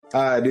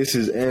Hi, this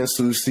is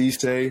Ansu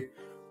Cisse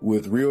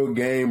with Real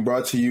Game,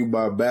 brought to you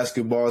by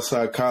Basketball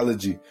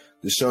Psychology,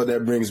 the show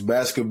that brings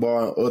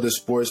basketball and other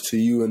sports to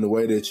you in a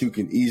way that you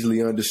can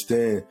easily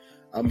understand.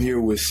 I'm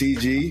here with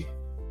CG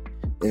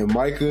and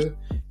Micah,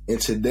 and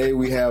today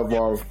we have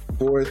our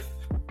fourth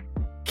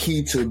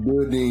key to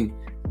building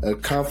a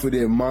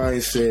confident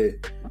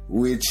mindset,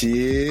 which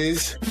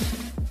is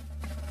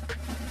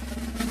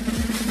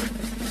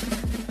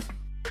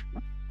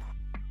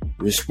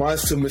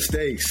response to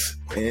mistakes.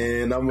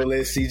 And I'm going to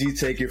let CG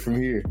take it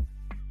from here.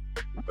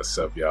 What's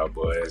up, y'all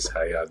boys?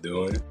 How y'all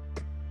doing?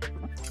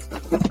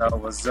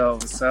 What's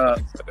up?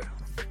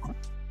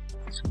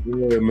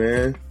 Good,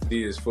 man.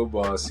 It's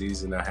football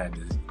season. I had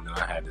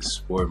to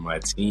support my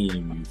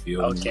team. You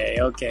feel me?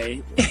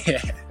 Okay.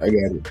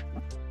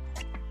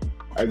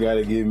 I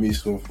gotta get me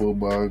some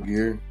football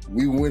gear.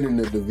 We winning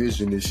the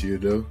division this year,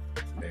 though.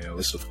 Man,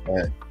 that's a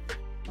fact.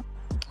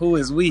 Who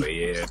is we? But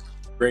yeah,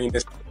 bring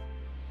this.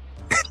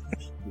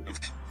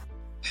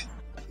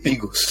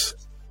 Eagles.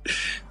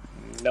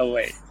 No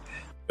way.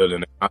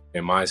 Building a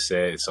confident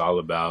mindset. It's all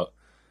about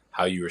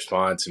how you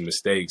respond to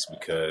mistakes,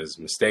 because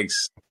mistakes,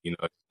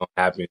 don't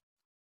happen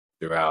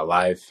throughout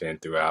life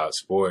and throughout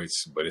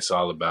sports, but it's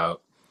all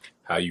about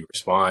how you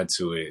respond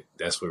to it.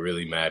 That's what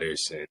really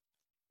matters, and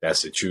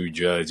that's a true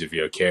judge of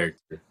your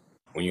character.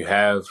 When you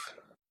have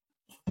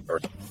or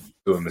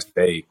do a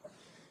mistake,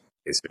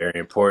 it's very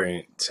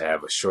important to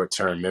have a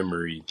short-term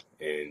memory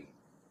in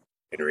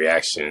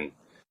reaction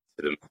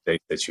to the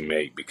mistake that you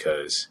make,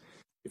 because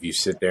if you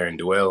sit there and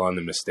dwell on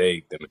the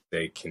mistake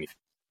can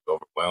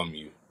overwhelm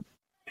you.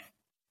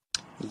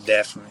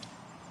 Definitely.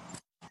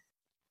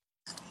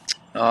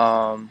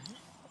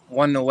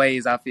 One of the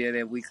ways I feel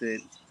that we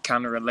could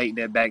kind of relate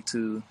that back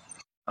to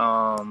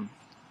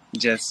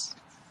just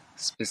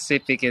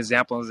specific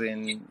examples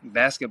in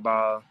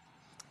basketball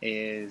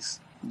is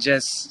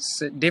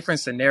just different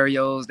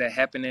scenarios that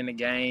happen in the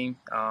game.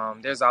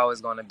 There's always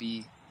going to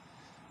be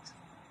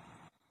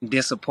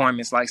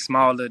disappointments, like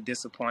smaller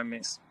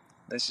disappointments.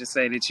 Let's just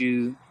say that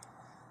you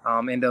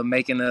end up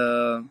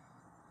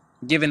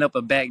giving up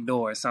a back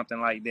door or something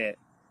like that,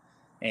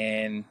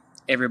 and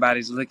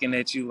everybody's looking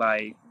at you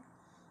like,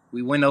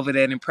 we went over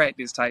that in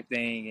practice type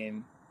thing.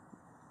 And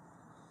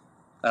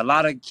a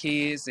lot of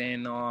kids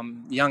and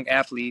young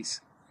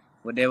athletes,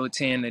 what they would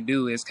tend to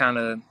do is kind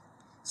of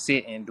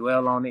sit and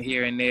dwell on it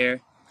here and there.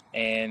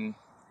 And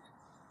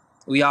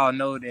we all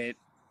know that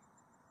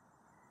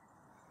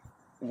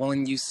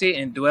when you sit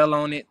and dwell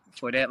on it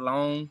for that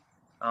long,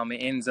 it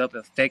ends up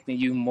affecting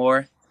you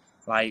more,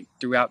 like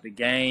throughout the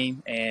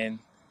game. And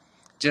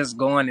just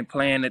going and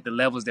playing at the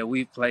levels that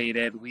we've played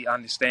at, we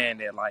understand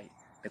that, like,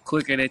 the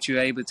quicker that you're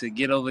able to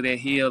get over that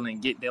hill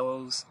and get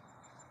those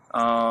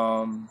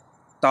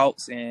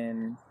thoughts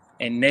and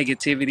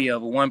negativity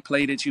of one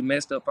play that you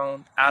messed up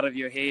on out of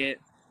your head,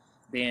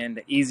 then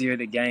the easier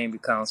the game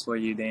becomes for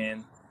you.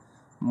 Then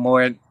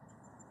more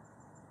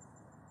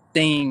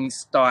things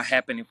start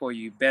happening for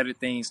you, better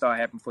things start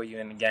happening for you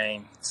in the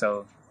game.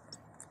 So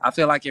I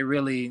feel like it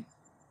really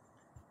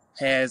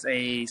has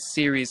a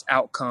serious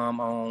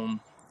outcome on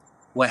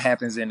what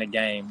happens in the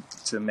game,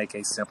 to make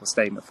a simple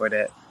statement for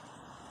that.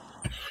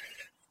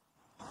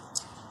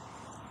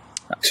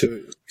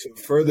 To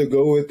further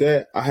go with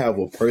that, I have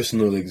a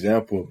personal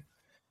example.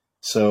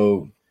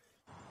 So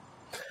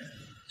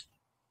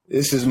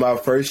this is my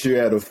first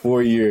year at a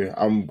 4-year.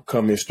 I'm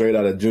coming straight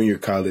out of junior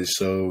college,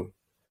 so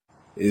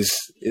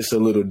it's a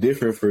little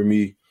different for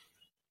me.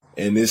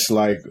 And it's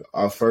like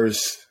our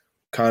first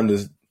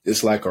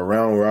it's like a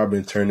round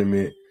robin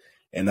tournament.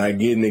 And I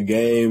get in the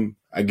game,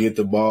 I get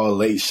the ball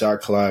late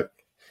shot clock,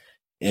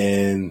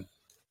 and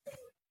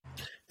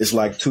it's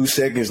like 2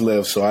 seconds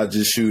left. So I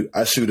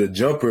shoot a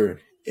jumper,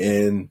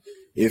 and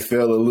it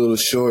fell a little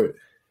short.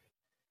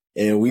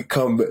 And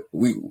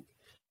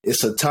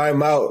it's a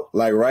timeout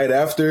like right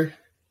after.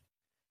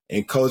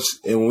 And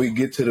when we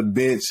get to the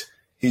bench,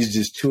 he's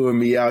just chewing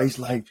me out. He's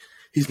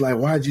like,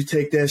 why'd you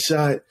take that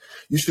shot?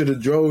 You should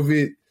have drove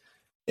it,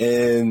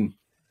 and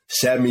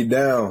sat me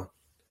down.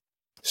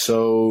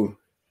 So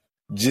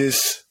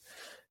just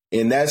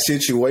in that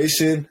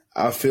situation,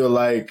 I feel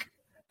like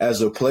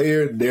as a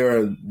player,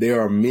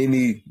 there are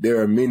many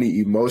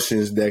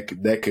emotions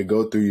that could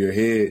go through your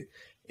head,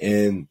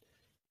 and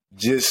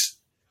just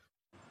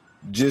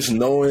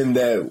knowing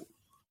that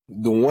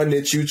the one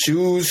that you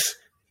choose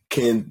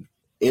can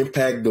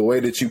impact the way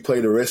that you play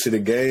the rest of the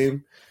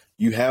game.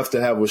 You have to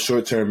have a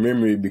short-term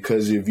memory,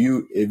 because if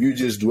you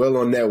just dwell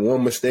on that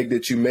one mistake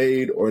that you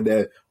made, or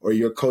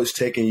your coach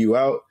taking you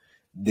out,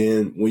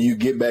 then when you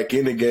get back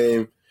in the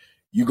game,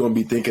 you're going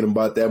to be thinking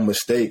about that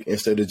mistake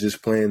instead of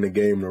just playing the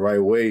game the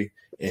right way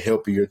and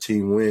helping your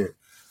team win.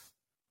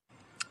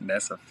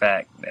 That's a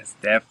fact. That's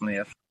definitely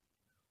a fact.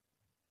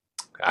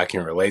 I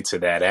can relate to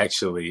that.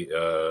 Actually,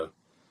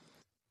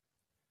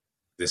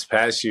 this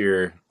past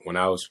year when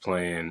I was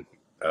playing,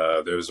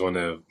 there was one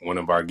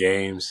of our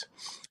games.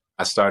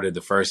 I started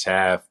the first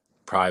half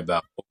probably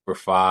about over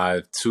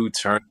 5, 2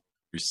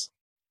 turnovers.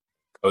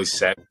 Coach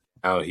sat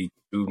out. He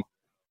threw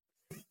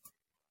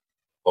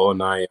all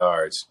 9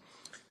 yards.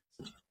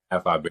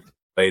 Half I barely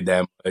played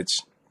that much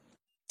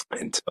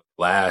until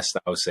the last,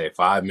 I would say,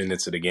 5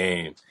 minutes of the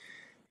game,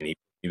 and he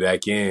put me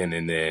back in,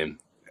 and then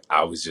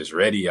I was just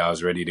ready. I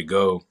was ready to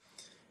go,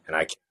 and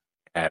I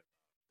had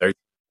 13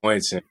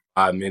 points in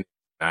 5 minutes.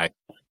 And I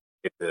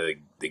hit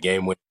the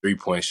game-winning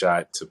 3-point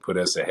shot to put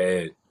us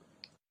ahead.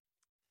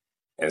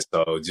 And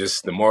so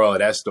just the moral of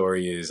that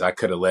story is I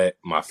could have let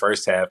my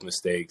first half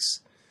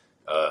mistakes,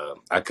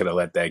 I could have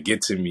let that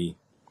get to me.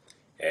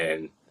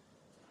 And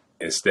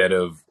instead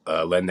of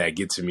letting that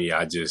get to me,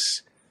 I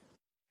just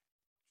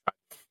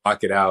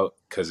block it out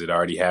because it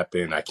already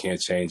happened. I can't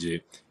change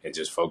it, and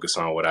just focus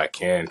on what I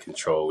can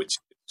control, which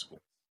is in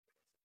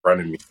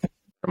front of me.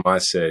 The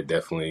mindset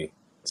definitely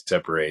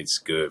separates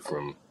good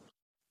from.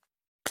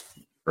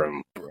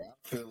 Bro, I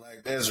feel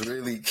like that's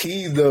really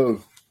key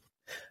though.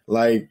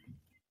 Like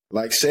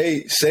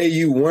say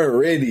you weren't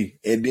ready,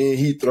 and then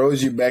he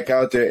throws you back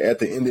out there at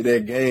the end of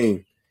that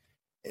game,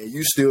 and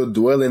you still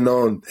dwelling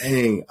on,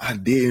 dang, I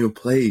didn't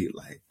play.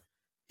 Like,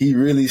 he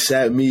really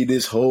sat me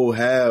this whole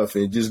half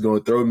and just gonna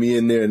throw me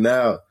in there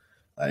now.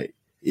 Like,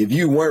 if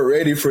you weren't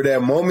ready for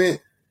that moment,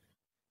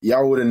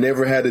 y'all would have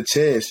never had a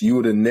chance. You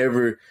would have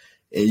never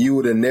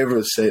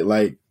said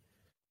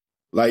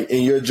like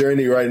in your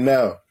journey right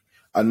now.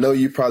 I know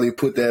you probably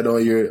put that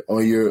on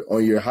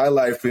your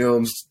highlight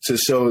films to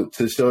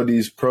show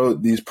these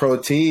pro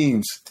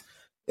teams,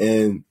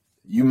 and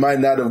you might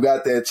not have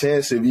got that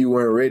chance if you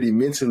weren't ready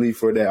mentally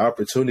for that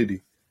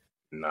opportunity.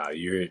 Nah,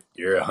 you're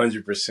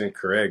 100%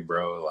 correct,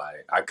 bro.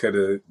 Like, I could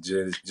have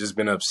just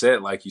been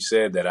upset, like you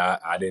said, that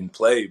I didn't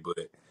play,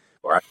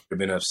 or I could have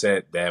been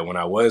upset that when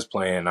I was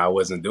playing, I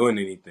wasn't doing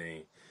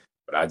anything.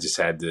 But I just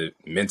had to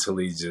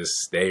mentally just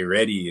stay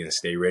ready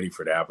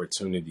for the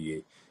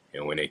opportunity.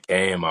 And when it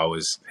came, I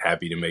was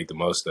happy to make the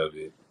most of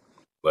it.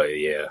 But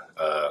yeah,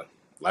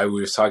 like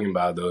we were talking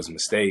about, those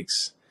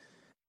mistakes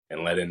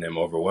and letting them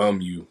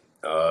overwhelm you.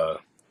 A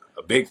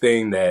big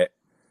thing that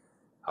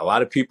a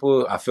lot of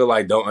people, I feel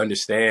like, don't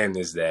understand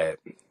is that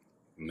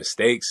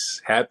mistakes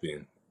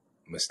happen.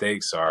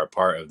 Mistakes are a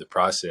part of the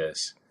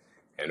process.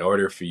 In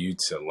order for you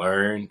to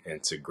learn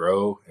and to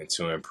grow and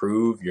to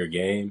improve your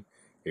game,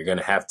 you're going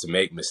to have to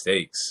make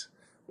mistakes,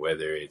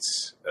 whether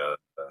it's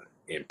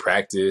in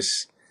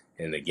practice,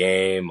 in the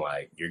game.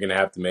 Like, you're going to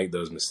have to make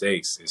those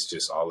mistakes. It's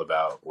just all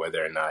about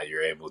whether or not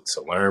you're able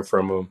to learn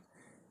from them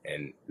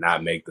and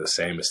not make the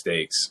same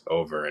mistakes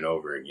over and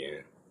over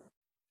again.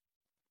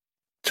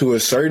 To a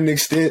certain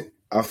extent,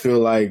 I feel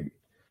like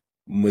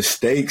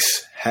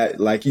mistakes,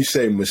 like you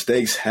say,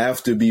 mistakes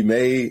have to be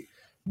made,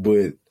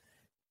 but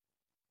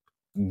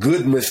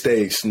good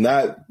mistakes,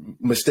 not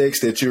mistakes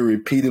that you're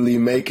repeatedly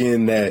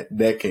making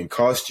that can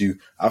cost you.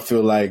 I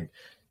feel like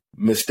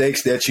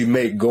mistakes that you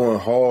make going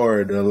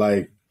hard or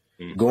like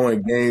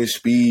going game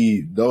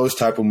speed, those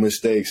type of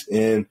mistakes.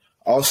 And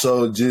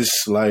also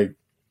just like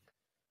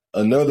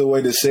another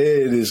way to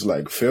say it is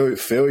like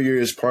failure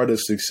is part of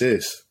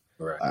success.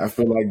 Right. I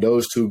feel like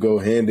those two go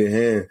hand in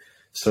hand.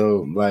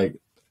 So like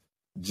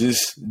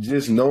just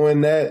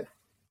knowing that,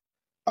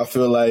 I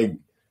feel like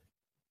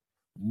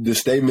the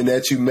statement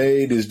that you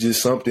made is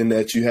just something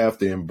that you have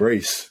to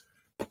embrace.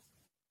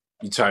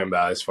 You talking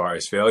about as far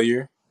as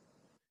failure?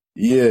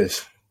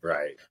 Yes.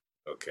 Right.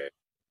 Okay.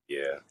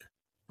 Yeah.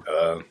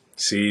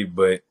 See,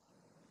 but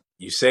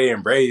you say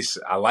embrace.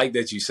 I like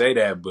that you say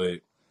that, but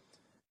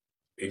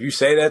if you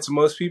say that to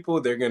most people,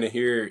 they're going to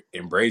hear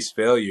embrace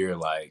failure.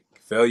 Like,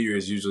 failure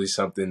is usually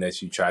something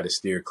that you try to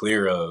steer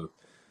clear of,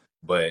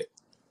 but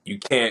you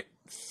can't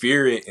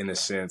fear it in a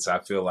sense, I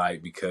feel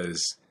like,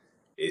 because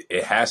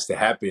it has to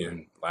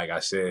happen, like I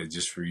said,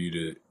 just for you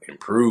to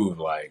improve.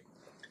 Like,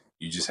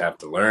 you just have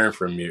to learn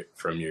from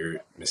your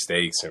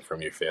mistakes and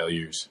from your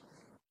failures.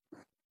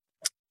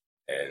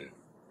 And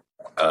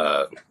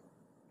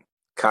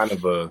kind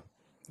of a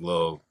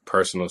little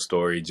personal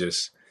story,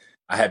 just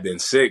I had been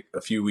sick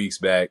a few weeks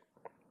back,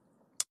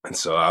 and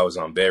so I was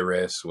on bed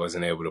rest,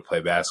 wasn't able to play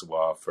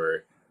basketball for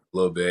a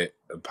little bit,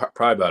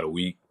 probably about a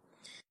week.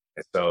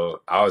 And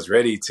so I was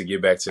ready to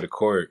get back to the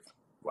court.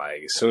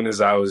 Like, as soon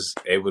as I was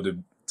able to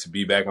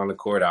be back on the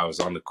court, I was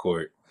on the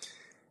court,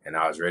 and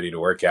I was ready to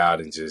work out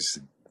and just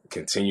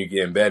continue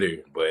getting better.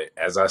 But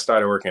as I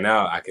started working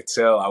out, I could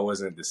tell I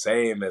wasn't the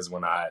same as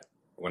when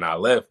I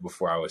left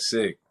before I was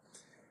sick.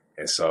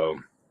 And so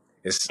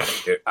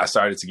I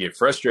started to get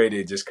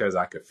frustrated just because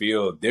I could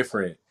feel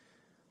different.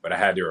 But I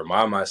had to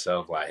remind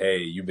myself, like, hey,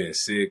 you've been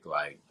sick.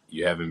 Like,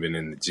 you haven't been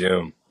in the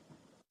gym.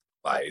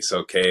 Like, it's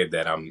okay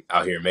that I'm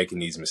out here making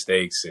these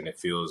mistakes and it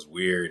feels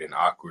weird and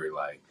awkward.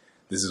 Like,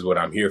 this is what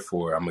I'm here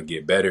for. I'm going to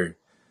get better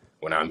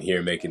when I'm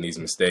here making these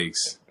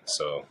mistakes.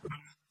 So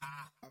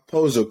I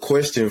pose a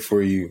question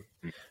for you.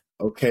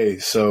 Okay,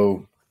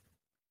 so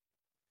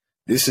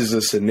this is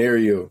a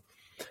scenario.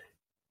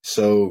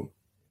 So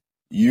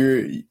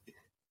you're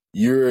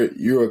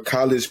a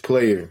college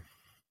player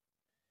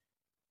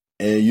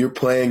and you're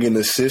playing in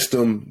a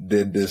system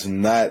that does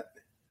not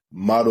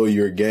model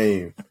your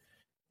game.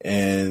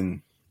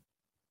 And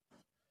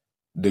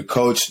the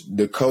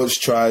coach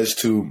tries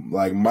to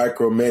like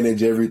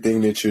micromanage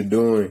everything that you're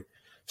doing.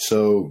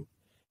 So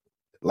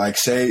like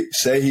say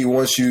he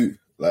wants you,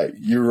 like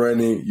you're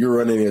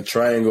running a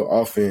triangle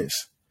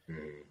offense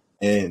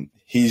and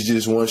he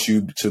just wants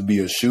you to be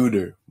a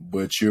shooter,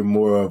 but you're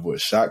more of a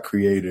shot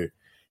creator.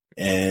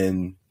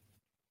 And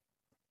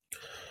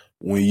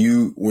when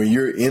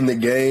you're in the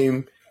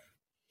game,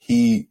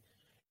 and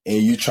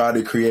you try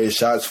to create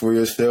shots for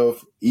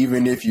yourself,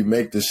 even if you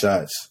make the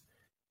shots,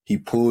 he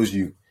pulls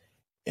you.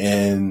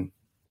 And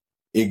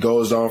it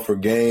goes on for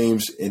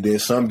games, and then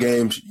some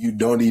games you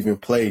don't even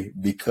play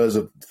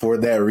for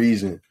that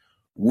reason.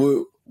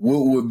 What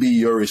would be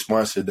your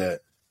response to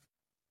that?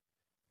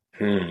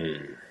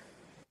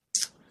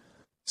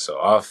 So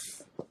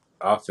off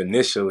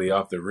initially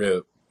off the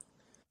rip,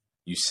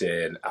 you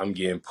said I'm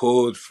getting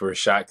pulled for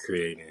shot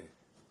creating.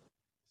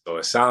 So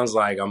it sounds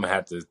like I'm gonna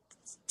have to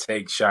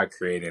take shot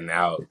creating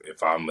out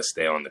if I'm gonna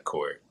stay on the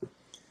court.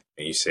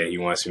 And you said he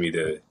wants me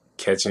to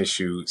catch and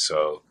shoot,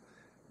 so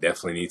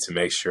definitely need to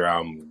make sure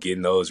I'm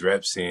getting those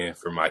reps in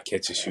for my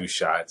catch and shoot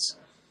shots.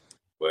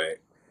 But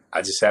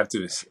I just have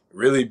to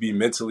really be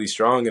mentally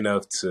strong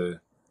enough to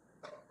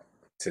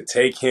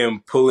take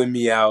him pulling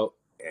me out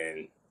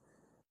and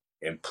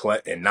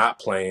not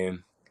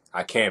playing.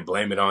 I can't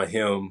blame it on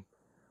him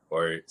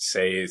or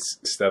say it's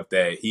stuff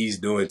that he's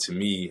doing to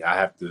me. I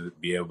have to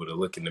be able to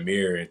look in the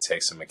mirror and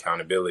take some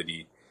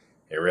accountability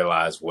and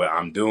realize what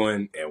I'm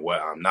doing and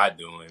what I'm not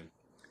doing,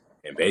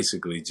 and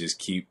basically just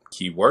keep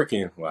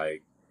working.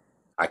 Like,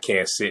 I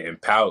can't sit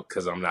and pout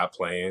because I'm not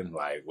playing.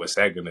 Like, what's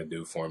that going to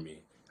do for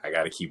me? I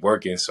got to keep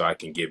working so I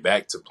can get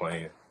back to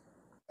playing.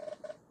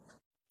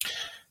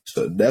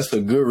 So that's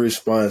a good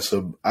response.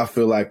 So I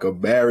feel like a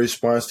bad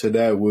response to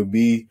that would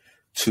be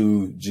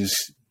to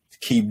just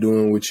keep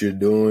doing what you're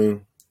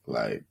doing,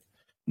 like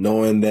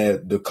knowing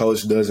that the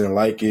coach doesn't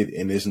like it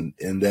and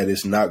that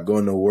it's not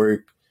going to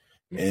work.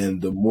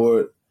 And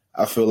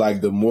I feel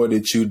like the more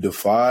that you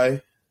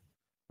defy,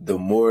 the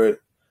more,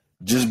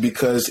 just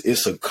because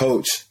it's a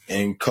coach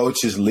and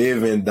coaches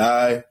live and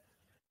die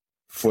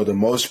for the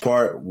most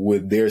part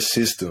with their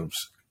systems,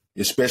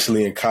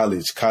 especially in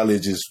college.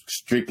 College is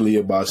strictly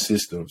about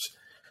systems.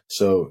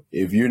 So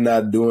if you're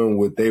not doing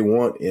what they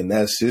want in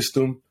that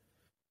system,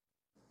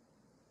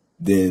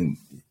 then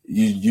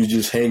you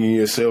just hanging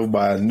yourself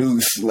by a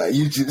noose. Like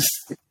you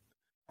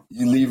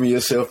leaving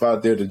yourself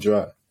out there to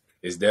dry.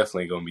 It's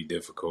definitely going to be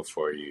difficult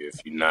for you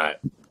if you're not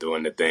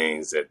doing the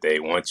things that they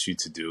want you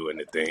to do and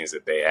the things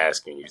that they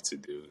asking you to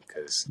do,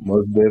 because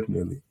most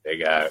definitely they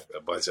got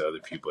a bunch of other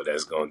people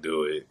that's going to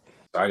do it.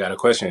 So I got a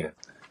question.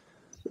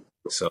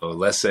 So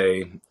let's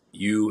say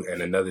you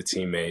and another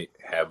teammate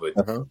have a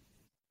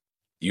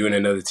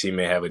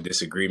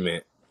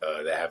disagreement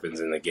that happens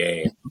in the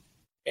game,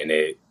 and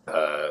it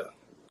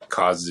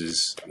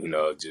causes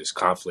just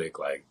conflict.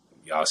 Like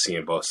y'all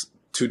seeing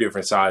two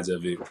different sides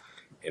of it,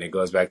 and it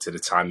goes back to the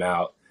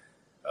timeout.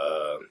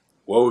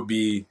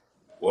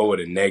 What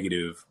would a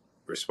negative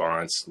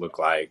response look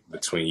like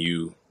between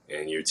you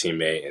and your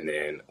teammate, and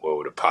then what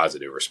would a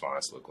positive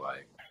response look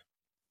like?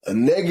 A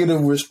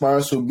negative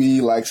response would be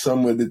like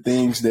some of the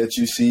things that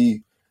you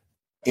see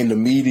in the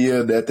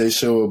media that they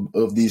show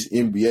of these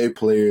NBA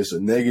players. A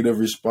negative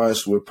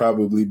response would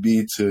probably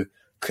be to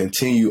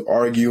continue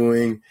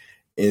arguing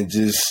and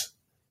just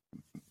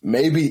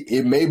maybe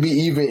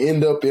even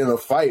end up in a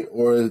fight,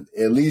 or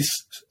at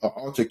least an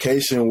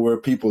altercation where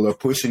people are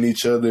pushing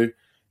each other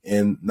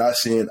and not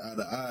seeing eye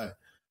to eye.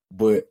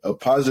 But a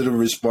positive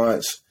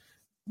response,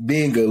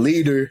 being a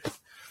leader,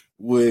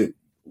 would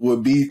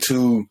be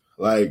to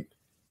like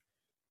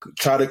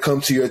try to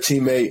come to your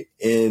teammate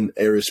in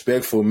a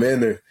respectful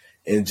manner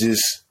and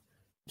just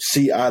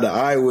see eye to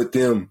eye with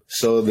them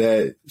so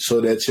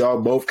that y'all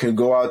both can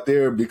go out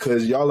there,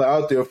 because y'all are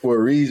out there for a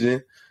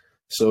reason,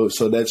 so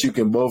that you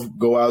can both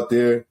go out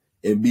there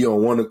and be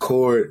on one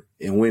accord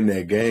and win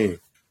that game.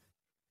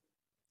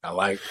 I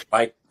like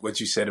what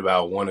you said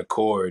about one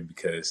accord,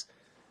 because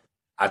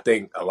I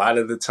think a lot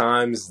of the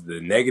times the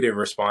negative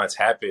response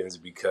happens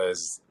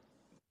because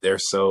they're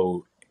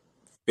so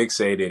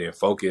fixated and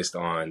focused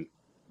on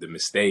the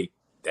mistake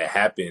that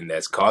happened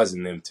that's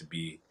causing them to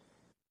be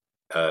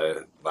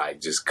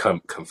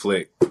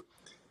conflict,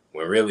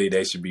 when really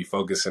they should be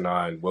focusing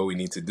on what we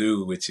need to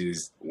do, which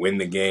is win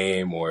the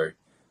game, or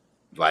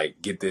like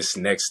get this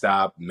next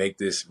stop,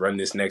 run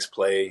this next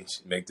play,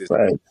 make this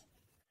right.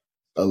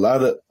 A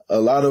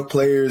lot of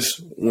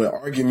players, when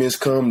arguments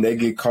come, they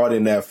get caught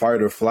in that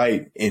fight or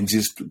flight and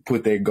just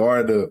put their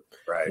guard up.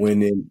 Right.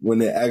 When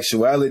in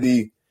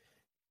actuality,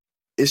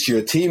 it's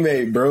your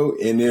teammate, bro.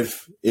 And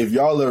if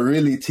y'all are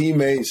really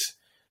teammates,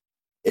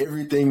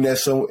 everything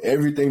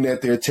that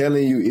they're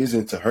telling you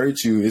isn't to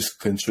hurt you.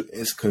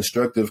 It's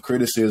constructive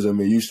criticism,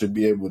 and you should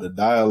be able to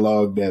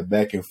dialogue that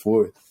back and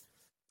forth.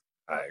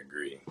 I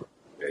agree.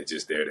 They're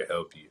just there to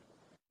help you.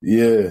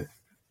 Yeah.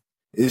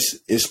 It's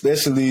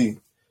especially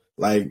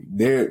like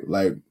they're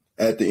like,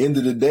 at the end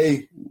of the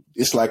day,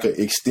 it's like an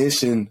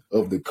extension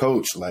of the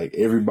coach. Like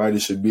everybody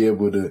should be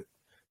able to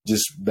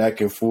just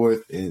back and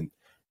forth and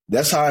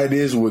That's how it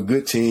is with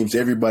good teams.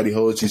 Everybody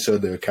holds each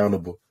other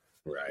accountable.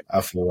 Right. I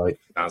feel like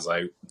I was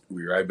like,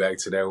 we right back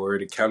to that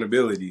word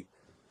accountability.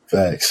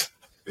 facts.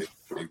 Big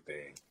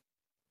thing.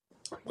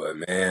 But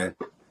man,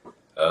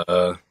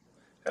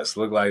 that's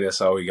look like that's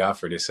all we got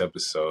for this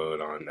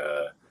episode on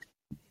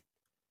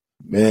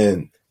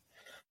Man,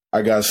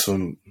 I got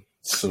some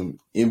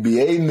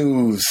NBA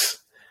news.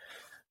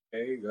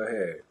 Hey, go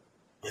ahead.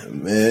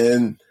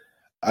 Man,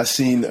 I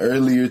seen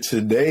earlier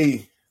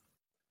today.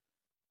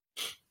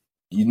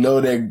 You know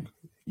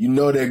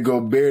that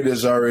Gobert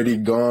is already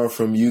gone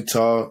from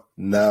Utah.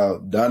 Now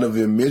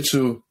Donovan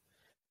Mitchell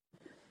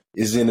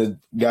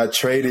got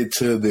traded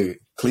to the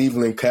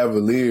Cleveland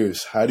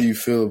Cavaliers. How do you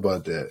feel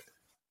about that?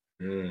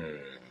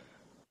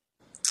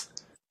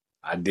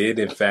 I did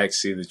in fact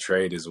see the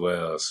trade as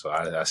well, so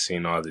I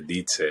seen all the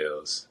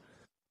details.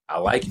 I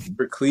like it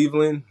for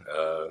Cleveland.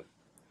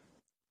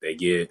 They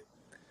get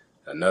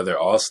another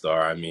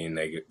All-Star. I mean,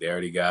 they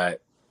already got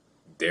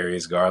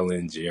Darius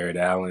Garland, Jared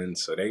Allen,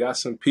 so they got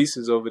some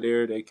pieces over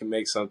there. They can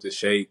make something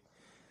shake.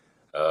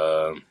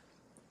 I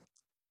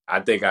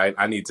think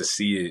I need to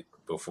see it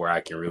before I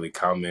can really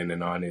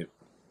comment on it.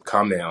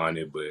 But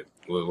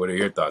what are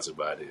your thoughts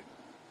about it?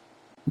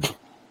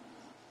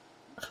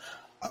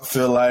 I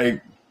feel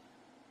like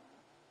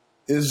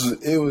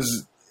it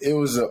was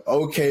an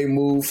okay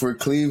move for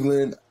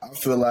Cleveland. I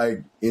feel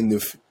like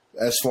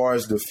as far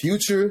as the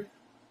future,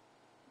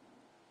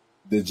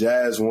 the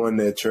Jazz won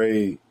that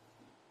trade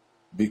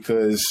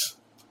because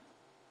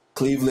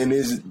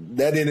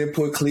that didn't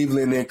put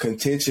Cleveland in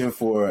contention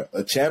for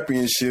a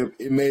championship.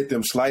 It made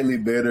them slightly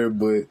better,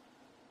 but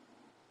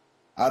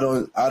I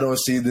don't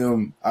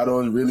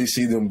really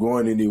see them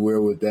going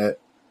anywhere with that.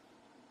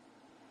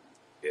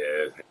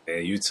 Yeah,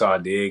 and Utah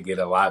did get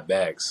a lot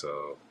back,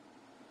 so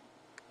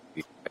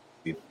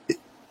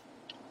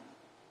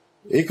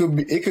it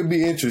could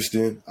be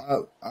interesting.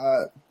 I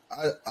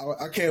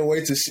can't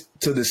wait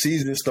till the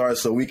season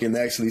starts so we can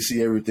actually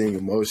see everything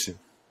in motion.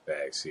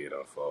 back, see it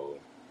unfold.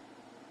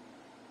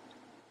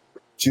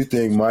 What you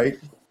think, Mike?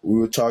 We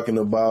were talking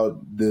about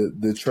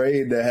the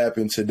trade that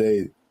happened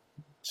today.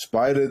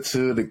 Spider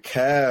to the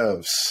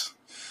Cavs.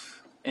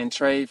 And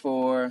trade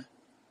for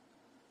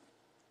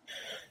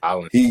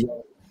Allen.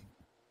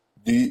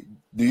 Do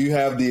you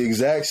have the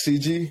exact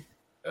CG?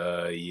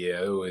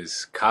 Yeah, it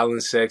was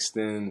Colin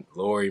Sexton,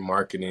 Laurie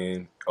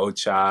Marketing,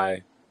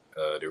 Ochai,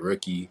 the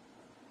rookie,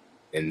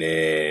 and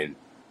then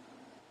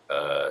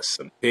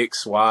some pick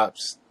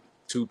swaps,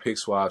 2 pick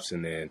swaps,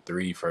 and then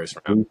 3 first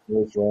round.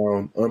 3 first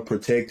round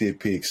unprotected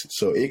picks.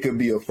 So it could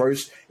be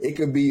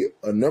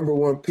a number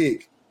 1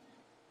 pick,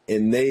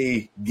 and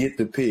they get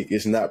the pick.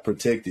 It's not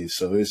protected,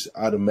 so it's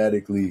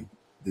automatically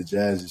the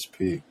Jazz's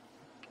pick.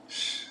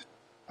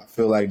 I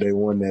feel like they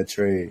won that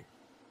trade.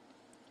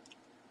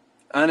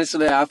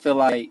 honestly, I feel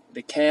like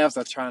the Cavs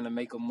are trying to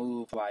make a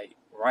move like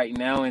right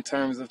now in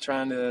terms of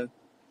trying to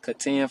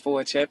contend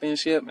for a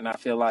championship, and I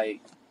feel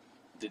like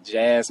the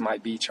Jazz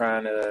might be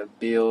trying to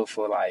build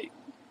for like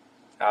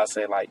I'll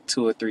say like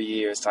 2 or 3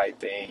 years type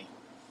thing.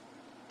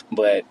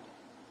 But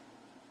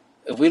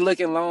if we're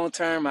looking long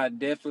term, I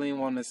definitely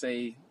want to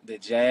say the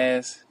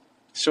Jazz.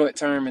 Short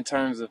term in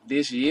terms of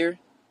this year,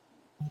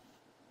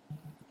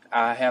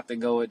 I have to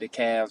go with the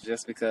Cavs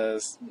just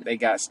because they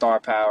got star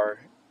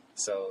power.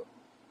 So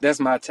that's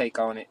my take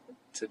on it,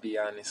 to be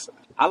honest.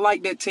 I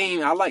like that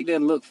team. I like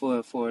that look for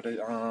the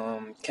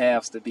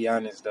Cavs, to be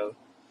honest, though.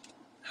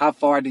 How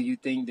far do you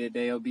think that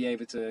they'll be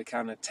able to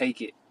kind of take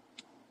it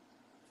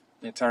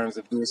in terms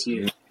of this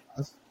year?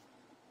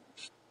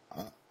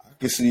 I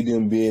can see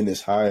them being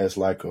as high as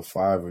like a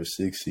 5 or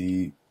 6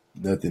 seed.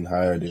 Nothing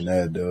higher than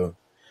that though,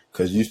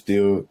 because you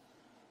still.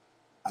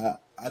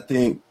 I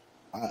think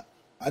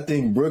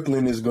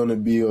Brooklyn is going to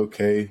be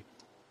okay.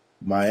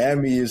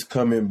 Miami is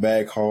coming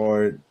back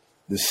hard.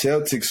 The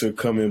Celtics are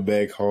coming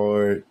back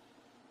hard.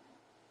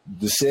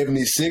 The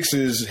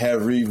 76ers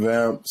have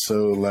revamped,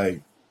 so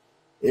like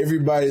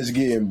everybody's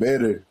getting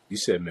better. You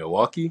said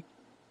Milwaukee?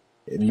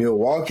 And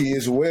Milwaukee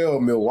as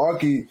well.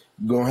 Milwaukee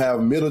gonna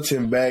have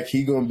Middleton back.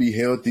 He gonna be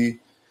healthy.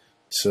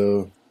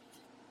 So,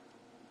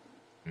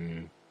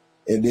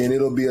 and then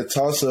it'll be a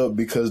toss up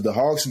because the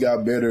Hawks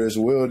got better as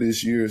well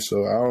this year.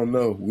 So I don't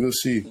know. We'll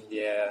see.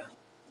 Yeah.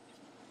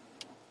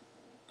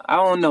 I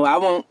don't know. I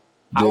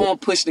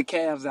won't push the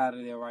Cavs out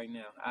of there right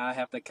now. I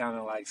have to kind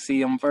of like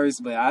see them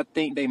first, but I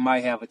think they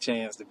might have a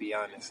chance, to be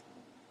honest.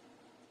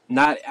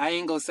 I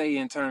ain't gonna say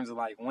in terms of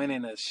like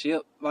winning a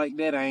ship like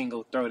that. I ain't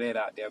gonna throw that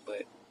out there,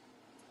 but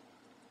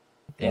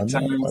in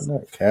terms,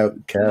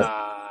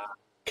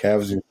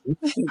 Cavs and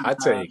Hot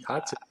take.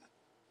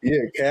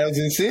 yeah, Cavs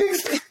and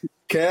 6.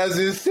 Cavs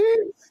and 6.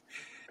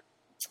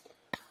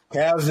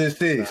 Cavs and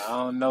 6. I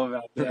don't know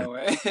about that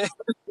one.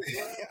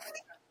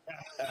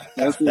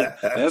 That's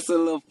a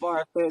little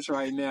far fetched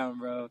right now,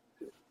 bro.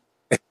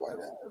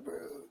 Whatever,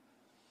 bro.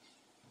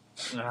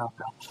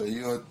 So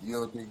you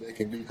don't think they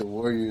can beat the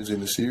Warriors in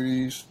the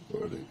series,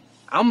 or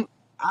I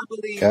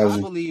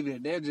believe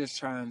that they're just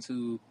trying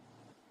to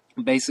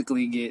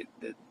basically get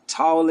the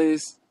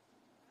tallest,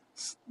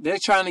 They're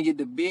trying to get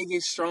the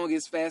biggest,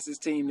 strongest,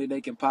 fastest team that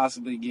they can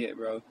possibly get,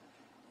 bro.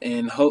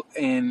 And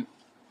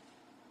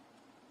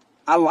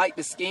I like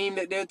the scheme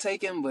that they're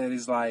taking, but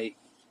it's like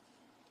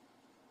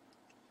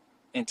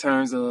in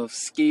terms of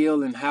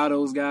skill and how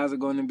those guys are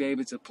going to be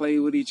able to play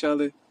with each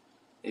other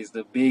is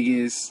the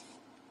biggest.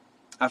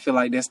 I feel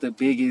like that's the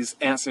biggest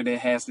answer that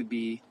has to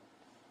be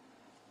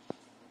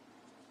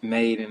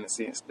made in a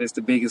sense. That's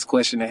the biggest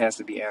question that has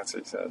to be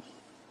answered. So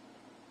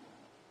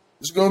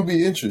It's gonna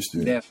be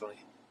interesting. definitely,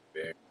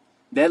 Very.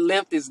 that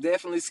length is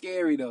definitely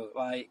scary though.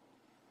 Like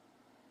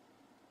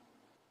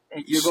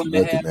you're going to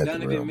Nothing have at the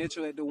Donovan rim.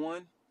 Mitchell at the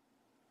 1.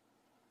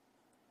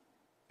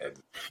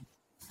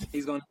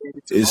 He's going to be able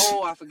to. It's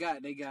Oh, I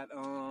forgot they got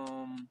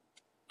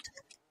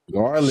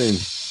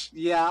Garland.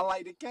 Yeah, I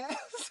like the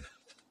Cavs.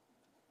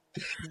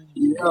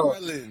 Yo,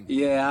 Garland.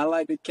 yeah, I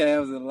like the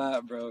Cavs a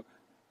lot, bro.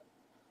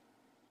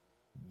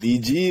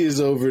 DG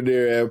is over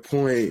there at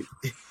point.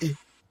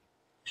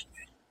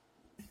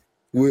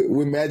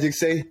 Would Magic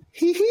say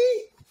hee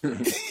hee?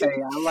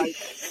 Hey,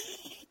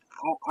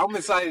 I'm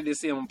excited to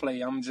see him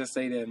play. I'm just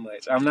say that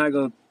much. I'm not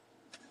gonna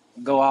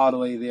go all the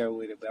way there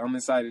with it, but I'm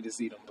excited to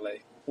see them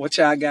play. What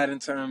y'all got in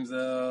terms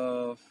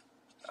of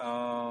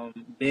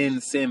Ben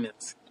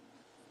Simmons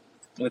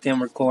with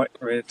him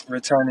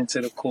returning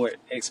to the court?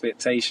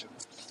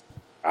 Expectations.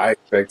 I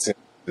expect him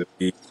to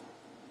be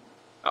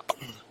a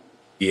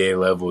NBA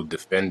level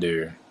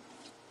defender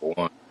for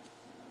one.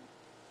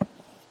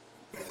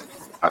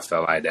 I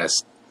felt like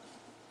that's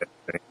the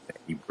thing that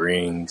he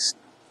brings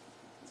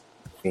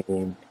to the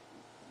team.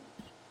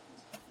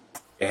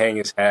 And hang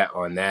his hat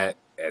on that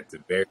at the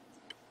very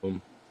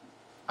minimum.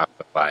 I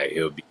feel like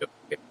he'll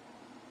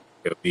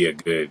be a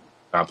good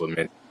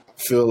compliment. I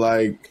feel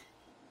like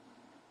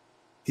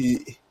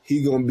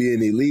he gonna be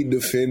an elite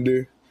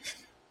defender.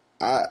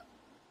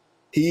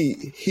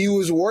 He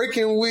was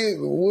working with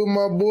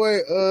my boy.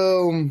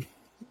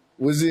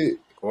 Was it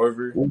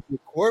Corver,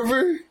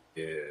 Corver?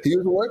 yeah, He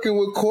was working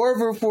with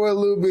Corver for a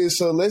little bit.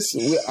 So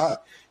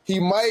he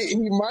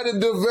might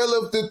have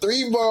developed the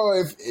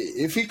 3-ball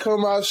if he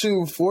come out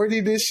shooting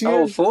 40 this year.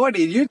 Oh,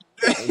 40. You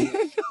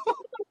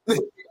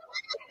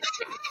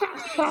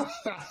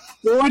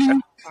 40.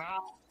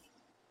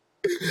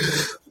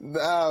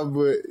 Nah,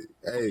 but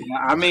hey,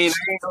 I mean,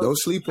 don't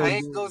sleep on I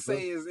ain't him, gonna bro.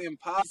 say it's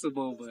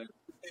impossible, but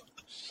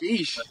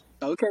sheesh.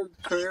 Okay,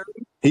 Curry.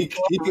 He can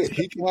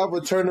have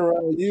a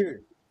turnaround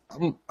year.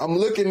 I'm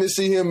looking to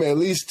see him at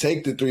least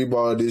take the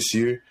 3-ball this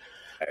year,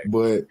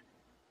 but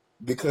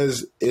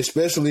because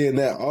especially in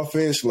that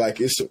offense, like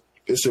it's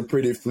a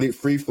pretty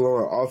free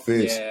flowing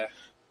offense. Yeah.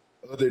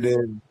 Other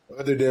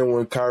than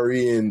when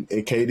Kyrie and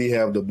KD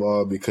have the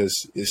ball, because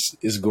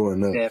it's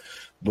going up. Yeah.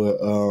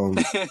 But I'm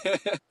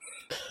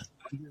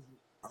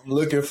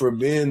looking for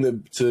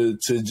Ben to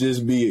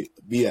just be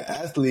an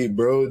athlete,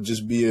 bro.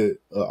 Just be a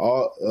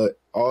all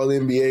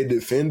NBA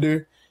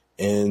defender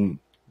and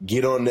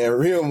get on that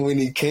rim when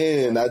he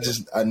can.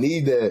 I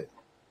need that.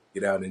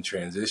 get out in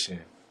transition.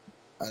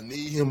 I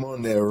need him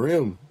on that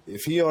rim.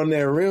 If he on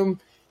that rim,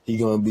 he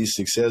gonna be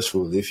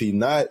successful. If he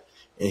not,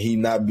 and he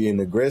not being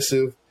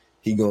aggressive,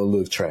 he gonna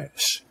look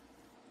trash.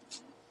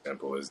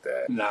 Simple as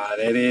that. Nah,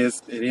 it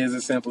is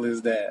as simple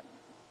as that.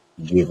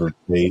 Give or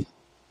take.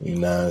 You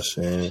know what I'm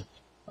saying?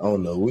 I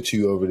don't know what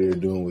you over there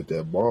doing with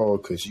that ball,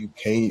 because you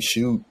can't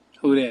shoot.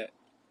 Who that?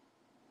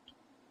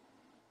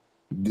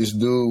 This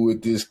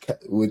dude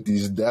with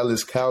these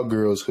Dallas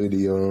Cowgirls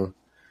hoodie on.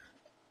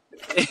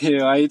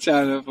 Why you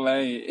trying to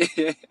play?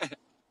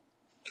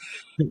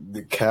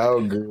 The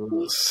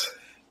Cowgirls.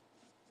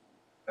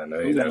 I know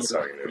he's not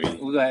talking to me.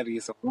 We gonna have to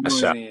get some boys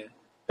shot. in.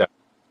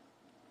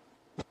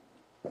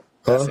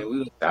 Huh? I said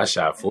I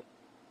shot 4.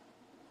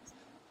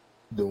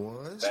 The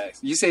ones? facts.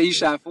 You say you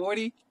shot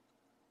 40?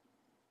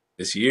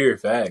 This year,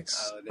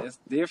 facts. Oh, that's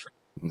different.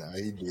 Nah,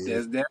 he did.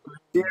 That's definitely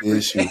He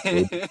did shoot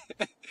 40. different.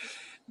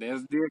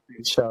 That's He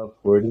different. shot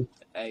 40.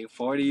 Hey,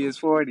 40 is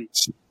 40.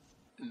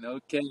 No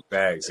cap.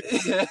 Facts.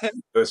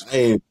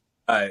 I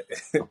Alright.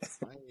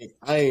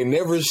 ain't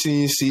never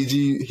seen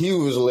CG. He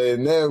was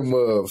letting that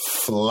mug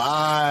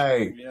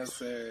fly. Yes,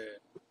 sir.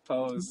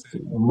 Pose.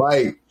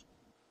 Mike,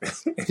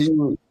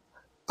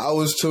 I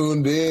was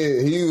tuned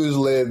in. He was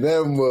letting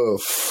that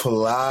mug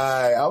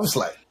fly. I was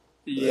like,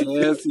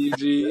 Yes,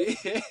 EG.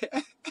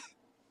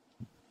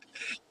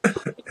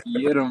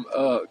 Get them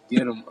up.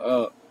 Get them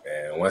up.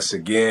 And once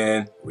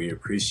again, we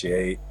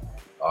appreciate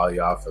all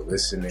y'all for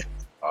listening,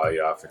 all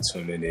y'all for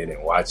tuning in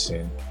and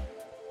watching.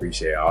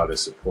 Appreciate all the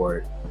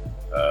support.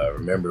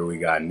 Remember, we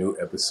got new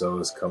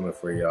episodes coming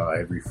for y'all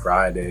every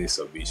Friday,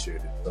 so be sure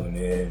to tune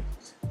in.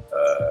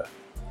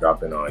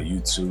 Dropping on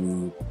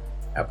YouTube,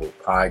 Apple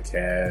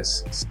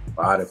Podcasts,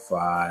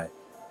 Spotify,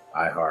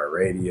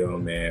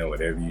 iHeartRadio, man.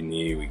 Whatever you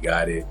need, we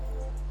got it.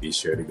 Be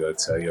sure to go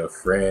tell your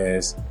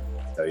friends,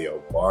 tell your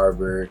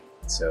barber,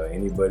 tell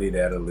anybody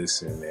that'll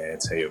listen, man.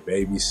 Tell your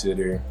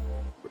babysitter.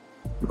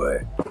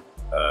 But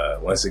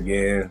once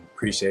again,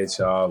 appreciate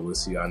y'all. We'll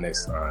see y'all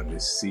next time.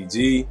 This is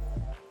CG.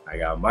 I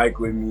got Mike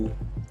with me.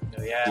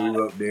 Yeah.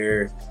 You up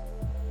there.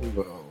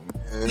 oh,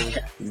 man.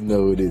 You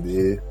know what it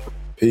is.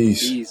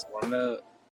 Peace. Peace. One up.